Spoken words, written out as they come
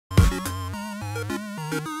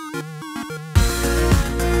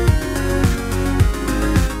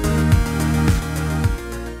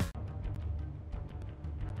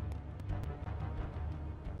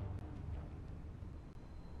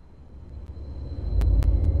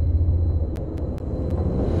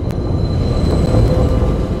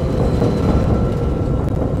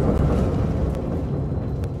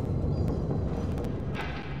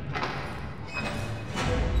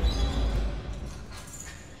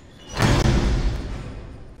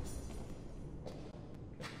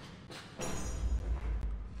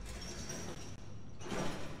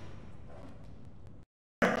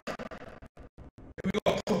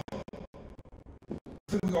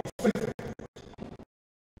think we got a flip.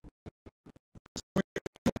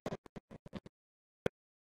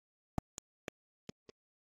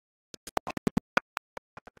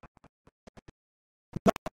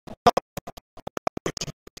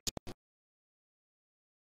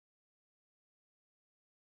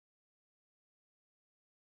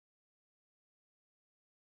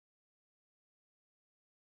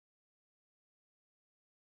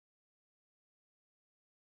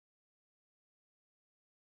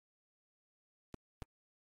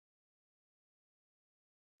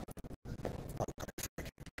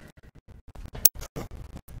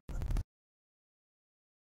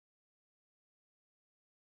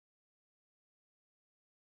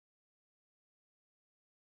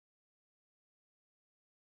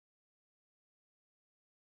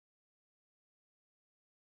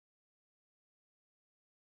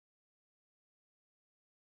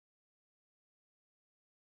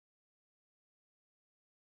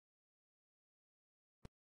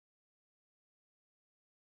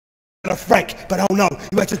 A Frank, but oh no,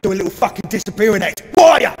 you had to do a little fucking disappearing act.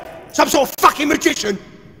 What are you? Some sort of fucking magician?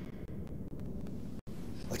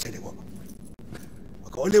 I tell you what,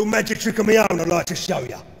 I've got a little magic trick of my own I'd like to show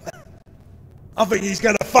you. I think he's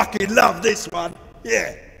gonna fucking love this one.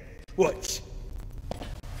 Yeah, watch.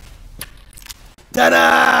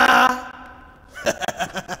 Ta-da!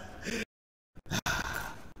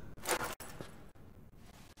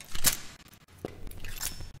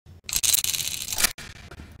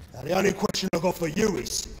 Now the only question I've got for you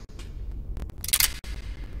is,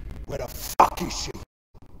 where the fuck is she?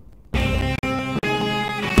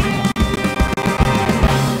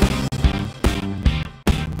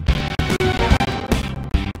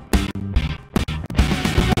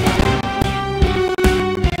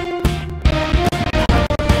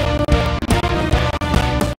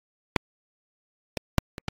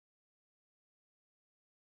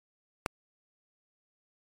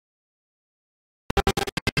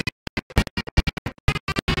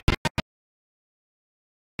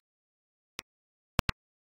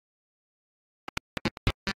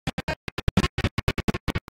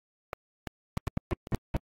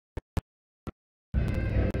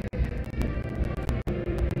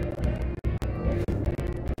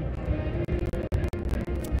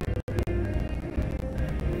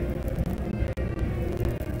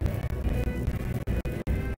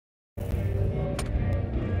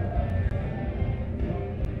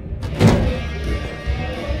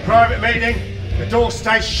 Private meeting, the door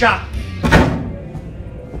stays shut.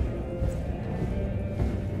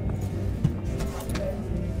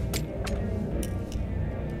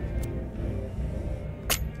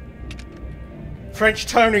 French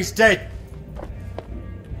Tony's dead.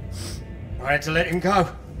 I had to let him go.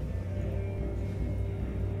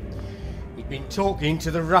 He'd been talking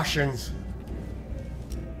to the Russians.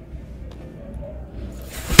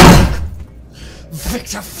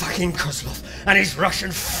 Victor fucking Kozlov and his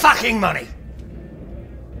Russian fucking money!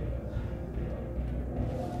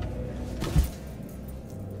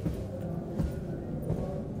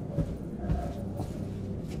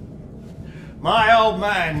 My old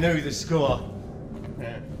man knew the score.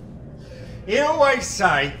 Yeah. He'd always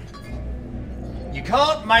say, you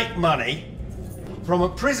can't make money from a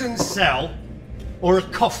prison cell or a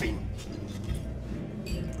coffin.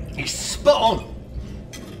 He's spot on.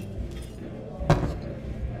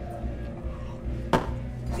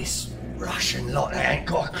 This Russian lot, they ain't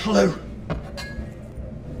got a clue.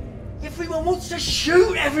 Everyone wants to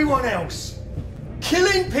shoot everyone else.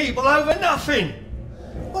 Killing people over nothing.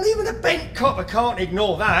 Well, even a bent copper can't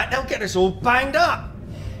ignore that. They'll get us all banged up.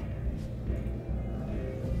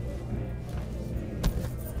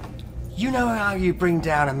 You know how you bring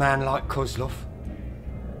down a man like Kozlov?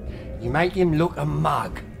 You make him look a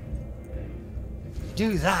mug.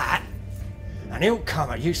 Do that, and he'll come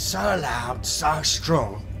at you so loud, so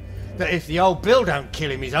strong, that if the old Bill don't kill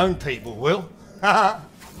him, his own people will.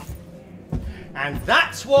 And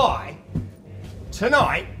that's why,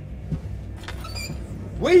 tonight,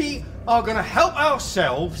 we are going to help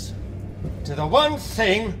ourselves to the one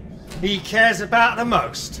thing he cares about the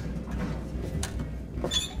most.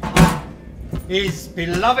 His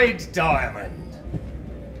beloved diamond,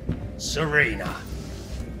 Serena.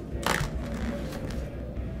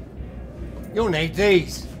 You'll need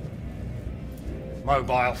these.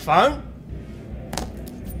 Mobile phone.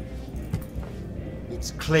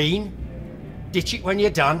 It's clean. Ditch it when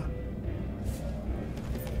you're done.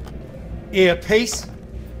 Earpiece.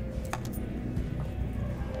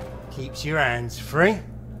 Keeps your hands free.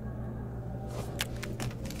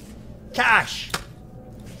 Cash.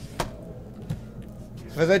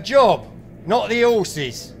 For the job, not the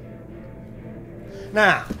horses.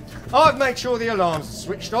 Now, I've made sure the alarms are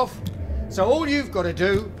switched off, so all you've got to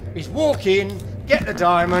do is walk in, get the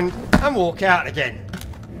diamond, and walk out again.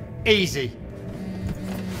 Easy.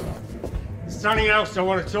 There's something else I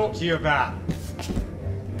want to talk to you about.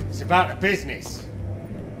 It's about the business.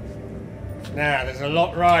 Now, there's a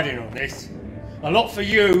lot riding on this. A lot for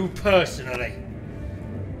you, personally.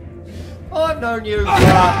 I've known you Now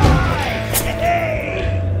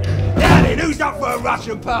then, who's up for a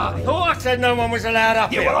Russian party? Oh, I said no one was allowed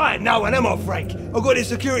up here. Yeah, well, I ain't no one, am I, Frank? I've got the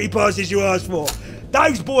security passes you asked for.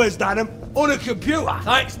 Those boys done them on a computer.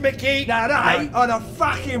 Thanks, Mickey. Now, they ain't on a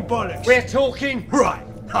fucking bollocks. We're talking. Right,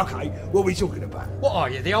 okay, what are we talking about? What are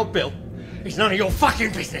you, the old Bill? It's none of your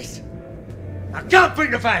fucking business. Now go and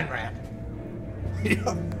bring the van round.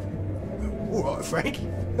 Yeah. All right, Frank.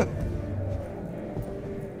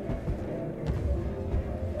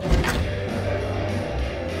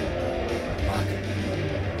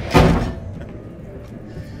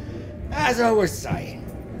 As I was saying,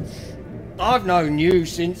 I've known you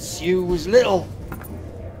since you was little.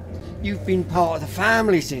 You've been part of the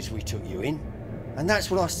family since we took you in, and that's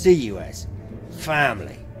what I see you as,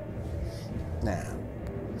 family. Now,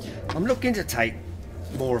 I'm looking to take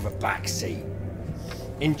more of a back seat.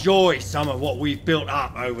 Enjoy some of what we've built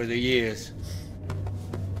up over the years.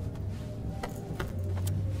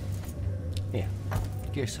 Here,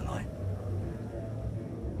 give us a light.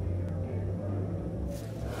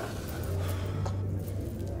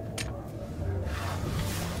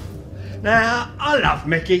 Now, I love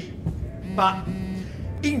Mickey, but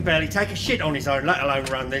he can barely take a shit on his own, let alone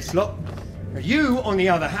run this lot. You, on the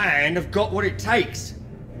other hand, have got what it takes,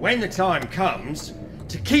 when the time comes,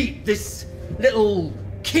 to keep this little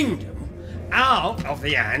kingdom out of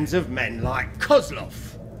the hands of men like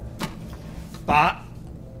Kozlov. But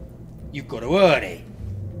you've got to earn it.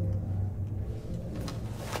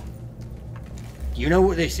 You know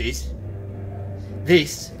what this is?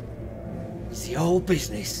 This is the old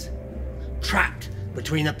business, trapped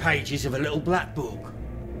between the pages of a little black book.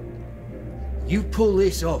 You pull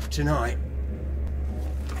this off tonight,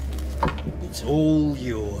 it's all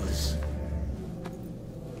yours.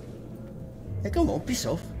 Now come on, piss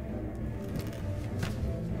off.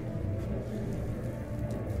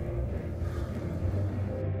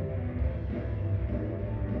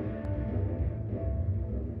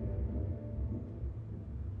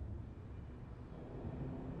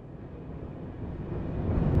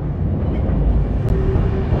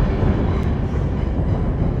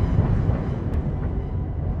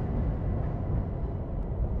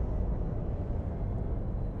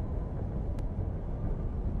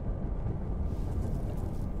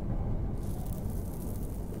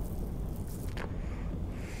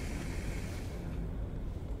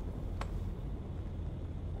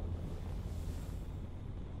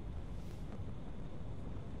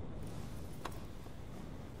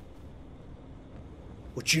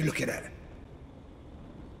 What you looking at?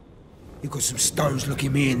 You got some stones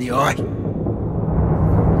looking me in the eye.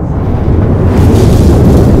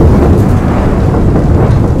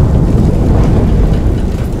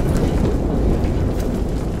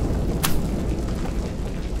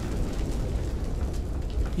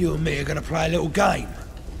 You and me are gonna play a little game.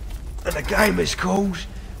 And the game is called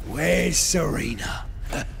Where's Serena?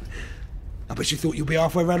 I bet you thought you'd be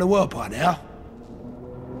halfway around the world by now.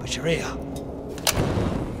 But you're here.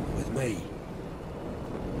 With me.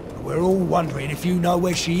 And we're all wondering if you know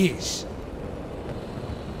where she is.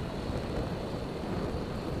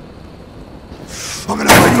 I'm gonna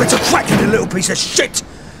turn you into cracking, you little piece of shit!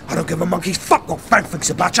 I don't give a monkey's fuck what Frank thinks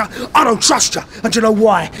about you. I don't trust you. And you know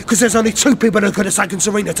why? Because there's only two people who could have taken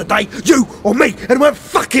Serena today. You or me. And it weren't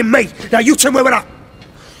fucking me. Now you two move it up.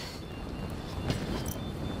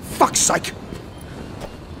 Fuck's sake.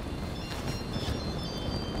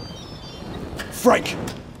 Frank.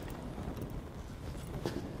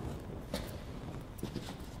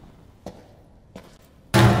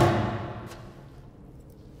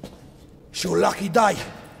 It's your lucky day.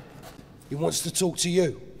 He wants to talk to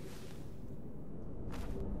you.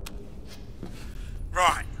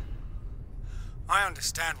 Right. I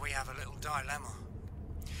understand we have a little dilemma.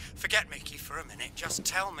 Forget Mickey for a minute. Just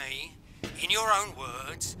tell me, in your own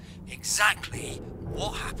words, exactly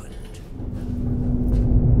what happened.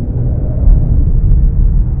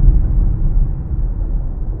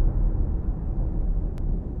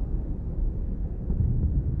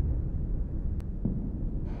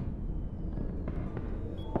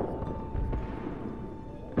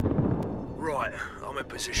 Right, I'm in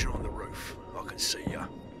position on the roof. I can see ya.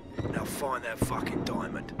 Now find that fucking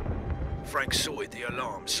diamond. Frank sorted the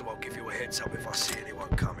alarm, so I'll give you a heads up if I see anyone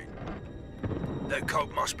coming. That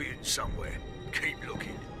coat must be in somewhere. Keep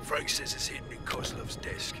looking. Frank says it's hidden in Kozlov's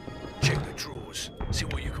desk. Check the drawers. See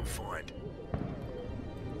what you can find.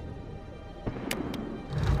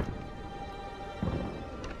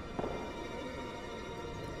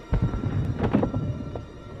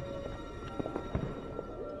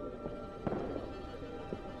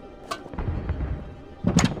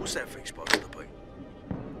 What's that thing supposed to be?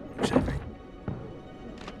 Who's that thing?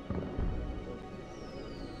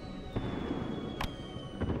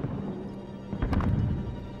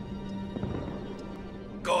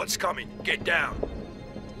 Guards coming. Get down.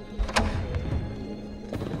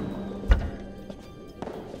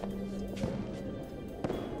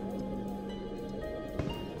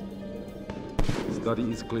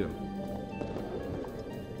 Study is clear.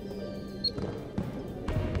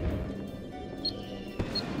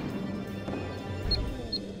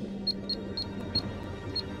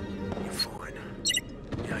 You're fine.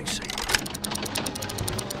 You ain't seen me.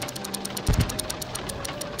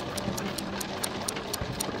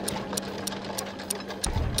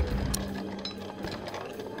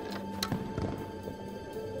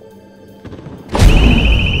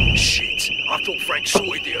 Shit! I thought Frank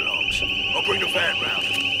sorted the alarms. I'll bring the van round.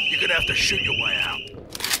 You're gonna have to shoot your way out.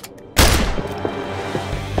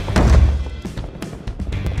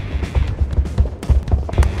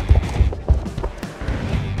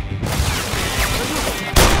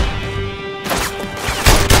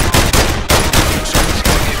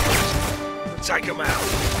 Take him out.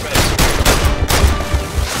 Rest.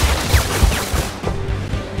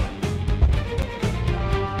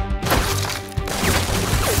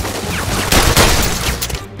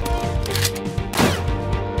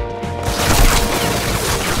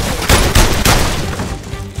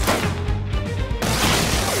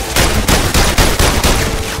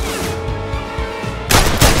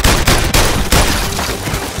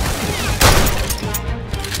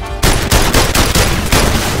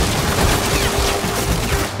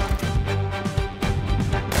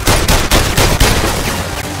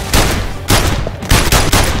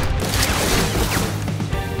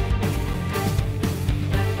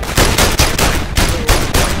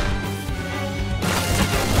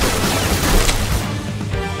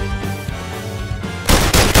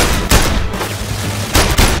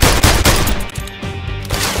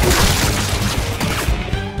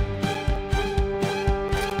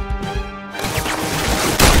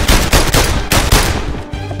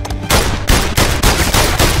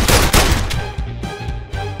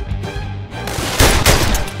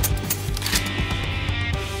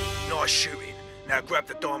 Nice shooting. Now grab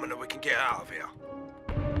the diamond and we can get out of here.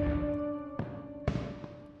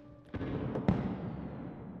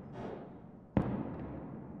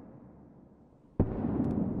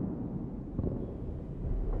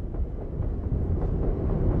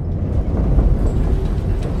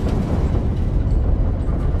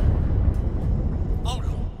 Hold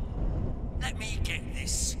on. Let me get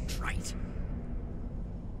this straight.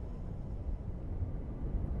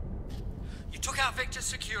 You took out Victor's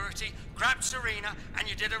security, grabbed Serena, and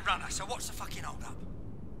you did a runner, so what's the fucking hold-up?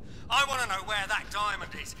 I want to know where that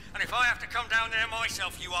diamond is, and if I have to come down there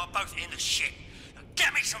myself, you are both in the shit. Now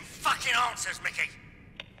get me some fucking answers, Mickey!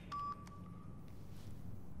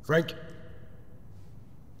 Frank?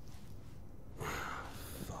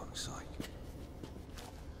 Fuck's sake.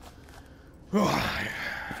 Right.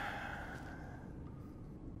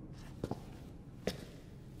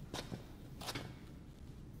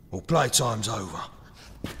 Well, playtime's over.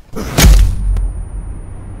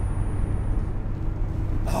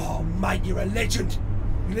 Oh, mate, you're a legend.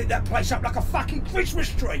 You lit that place up like a fucking Christmas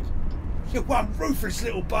tree. You're one ruthless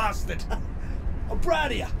little bastard. I'm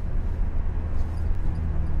proud of you.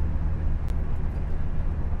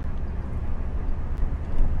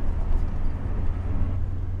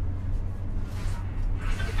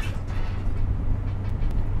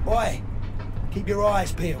 Oi, keep your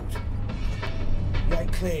eyes peeled. You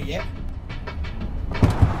ain't clear yet.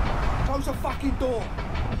 Close the fucking door.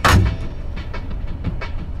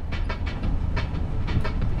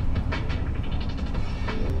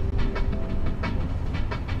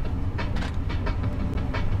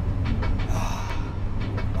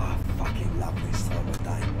 I fucking love this time of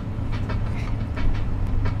day.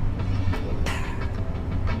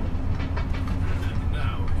 And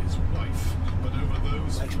now his wife, but over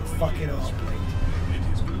those Makes my fucking heart bleed. it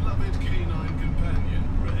his beloved canine companion,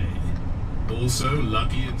 Ray. Also,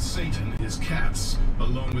 Lucky and Satan, his cats,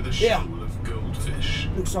 along with a Yeah. shoal of goldfish.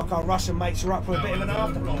 Looks like our Russian mates are up for a bit of an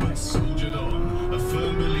However, afternoon. Robert soldiered on, a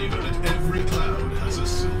firm believer that every cloud has a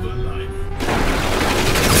silver lining.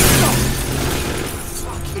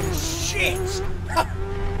 Fucking shit! I'm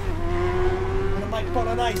gonna make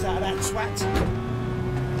bolognese out of that twat.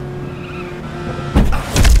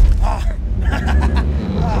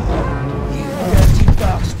 You dirty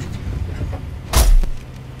bastard.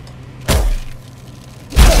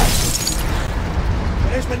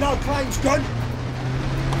 There's been no claims done.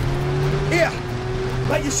 Here,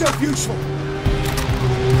 make yourself useful.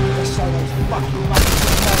 Just so those fucking monkeys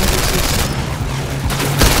don't know what this is.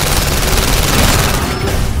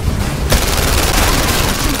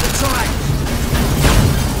 See the time.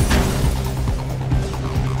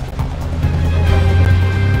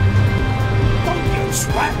 Don't use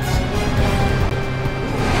rats.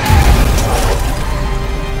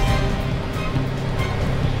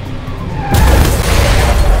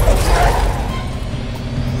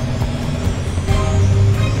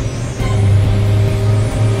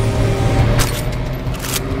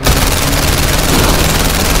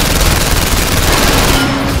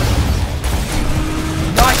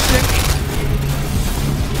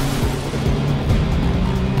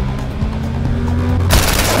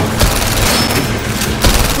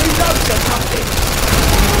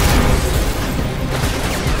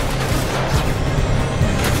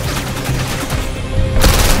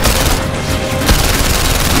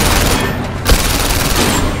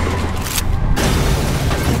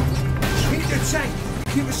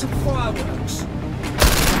 Give us some fireworks.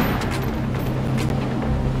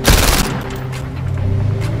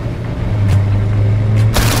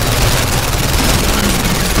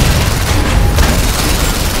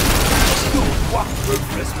 You what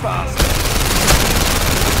ruthless bastard!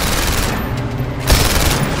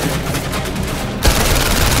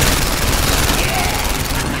 Yeah!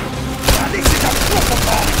 Now this is a proper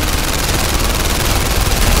party!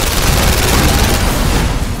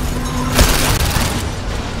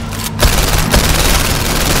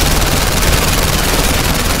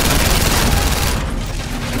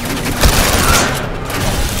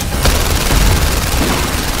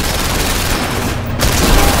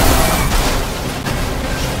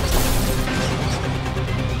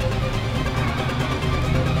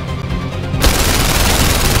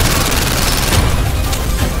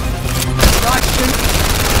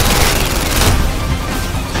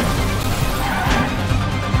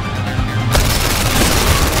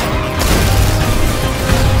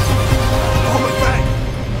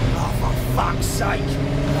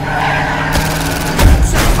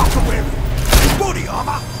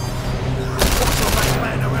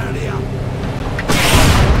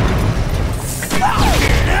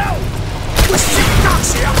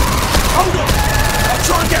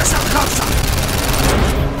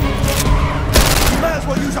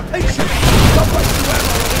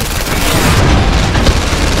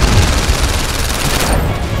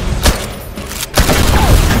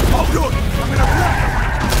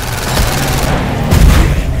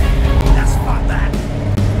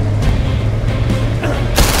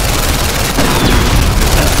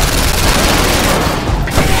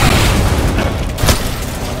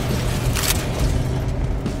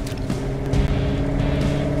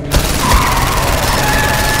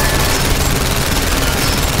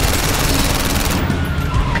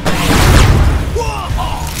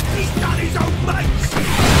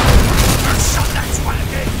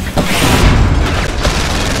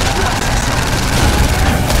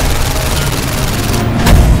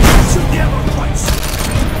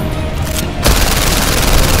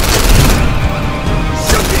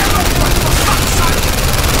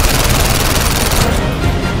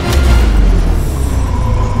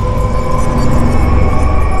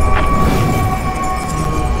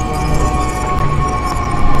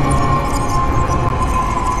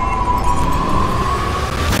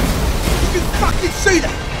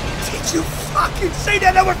 See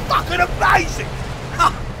that? That was fucking amazing! Ha!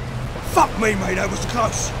 Fuck me, mate, that was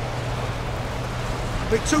close.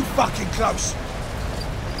 Bit too fucking close.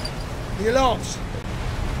 The alarms.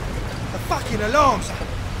 The fucking alarms.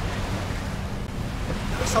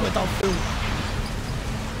 Something don't feel right.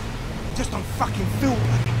 It just don't fucking feel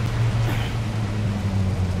right.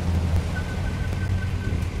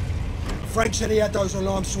 Frank said he had those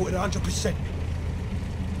alarms sorted 100%.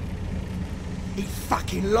 He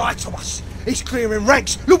fucking lied to us. He's clearing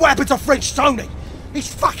ranks. Look what happened to French Tony.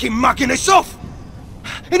 He's fucking mugging us off.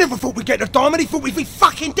 He never thought we'd get the diamond. He thought we'd be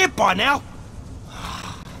fucking dead by now.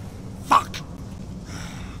 Fuck.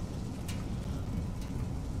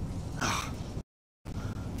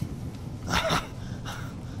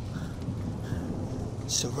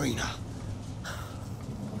 Serena.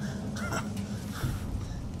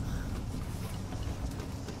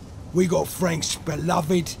 We got Frank's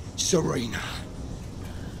beloved Serena.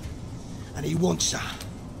 And he wants her.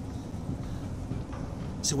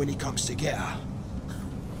 So when he comes to get her,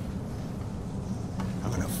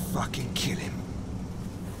 I'm gonna fucking kill him.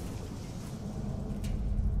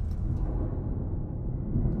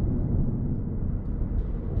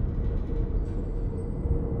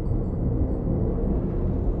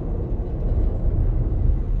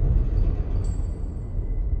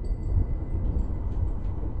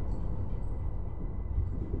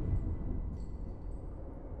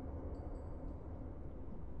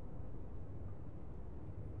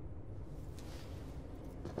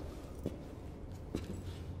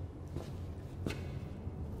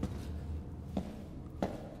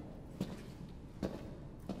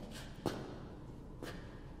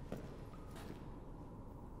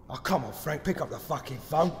 Oh, come on, Frank, pick up the fucking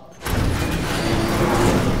phone.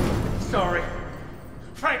 Sorry.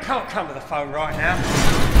 Frank can't come to the phone right now.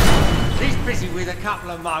 He's busy with a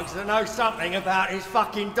couple of mugs that know something about his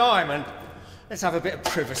fucking diamond. Let's have a bit of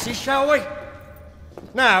privacy, shall we?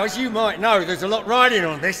 Now, as you might know, there's a lot riding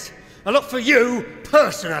on this. A lot for you,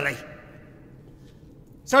 personally.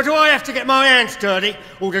 So do I have to get my hands dirty,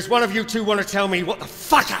 or does one of you two want to tell me what the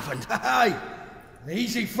fuck happened? Hey,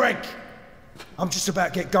 easy, Frank. I'm just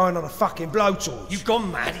about to get going on a fucking blowtorch. You've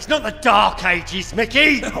gone mad. It's not the Dark Ages,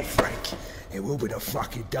 Mickey! Oh, Frank, it will be the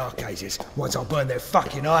fucking Dark Ages once I burn their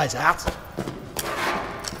fucking eyes out. The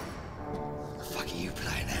fuck are you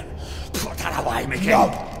playing at? Put that away, Mickey!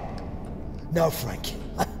 No! No, Frank.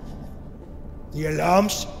 The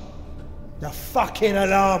alarms? The fucking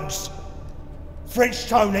alarms! French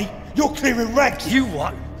Tony, you're clearing ranks! You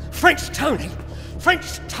what? French Tony?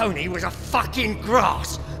 French Tony was a fucking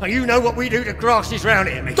grass! And you know what we do to grasses round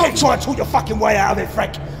here, Mickey? Don't try and talk your fucking way out of it,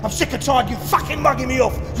 Frank! I'm sick and tired of you fucking mugging me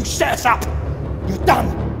off! You set us up! You're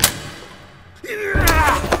done!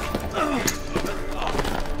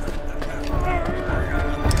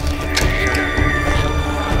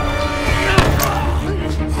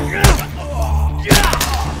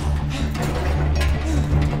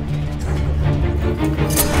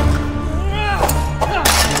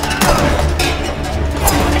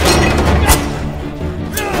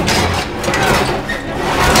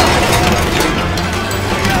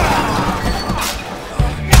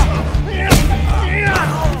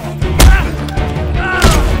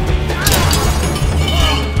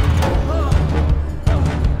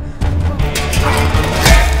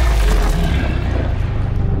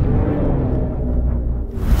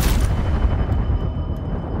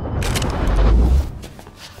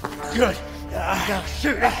 Good. Now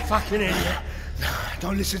shoot that fucking idiot.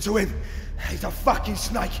 Don't listen to him. He's a fucking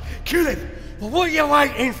snake. Kill him! Well, what are you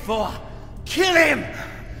waiting for? Kill him!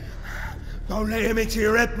 Don't let him into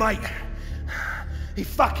your head, mate. He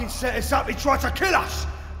fucking set us up. He tried to kill us.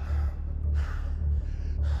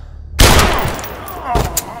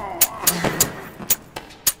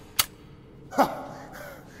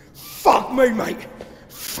 Fuck me, mate.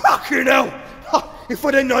 Fucking hell. If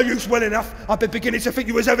I didn't know you well enough, I'd be beginning to think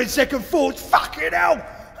you was having second thoughts. Fucking hell.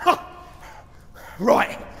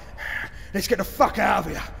 Right. Let's get the fuck out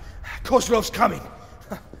of here. Kozlov's coming.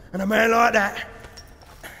 And a man like that,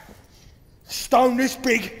 stone this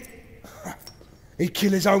big, he'd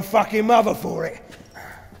kill his own fucking mother for it.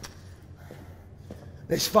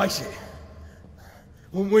 Let's face it,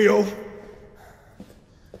 wouldn't we all?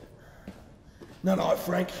 Not like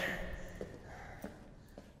Frank.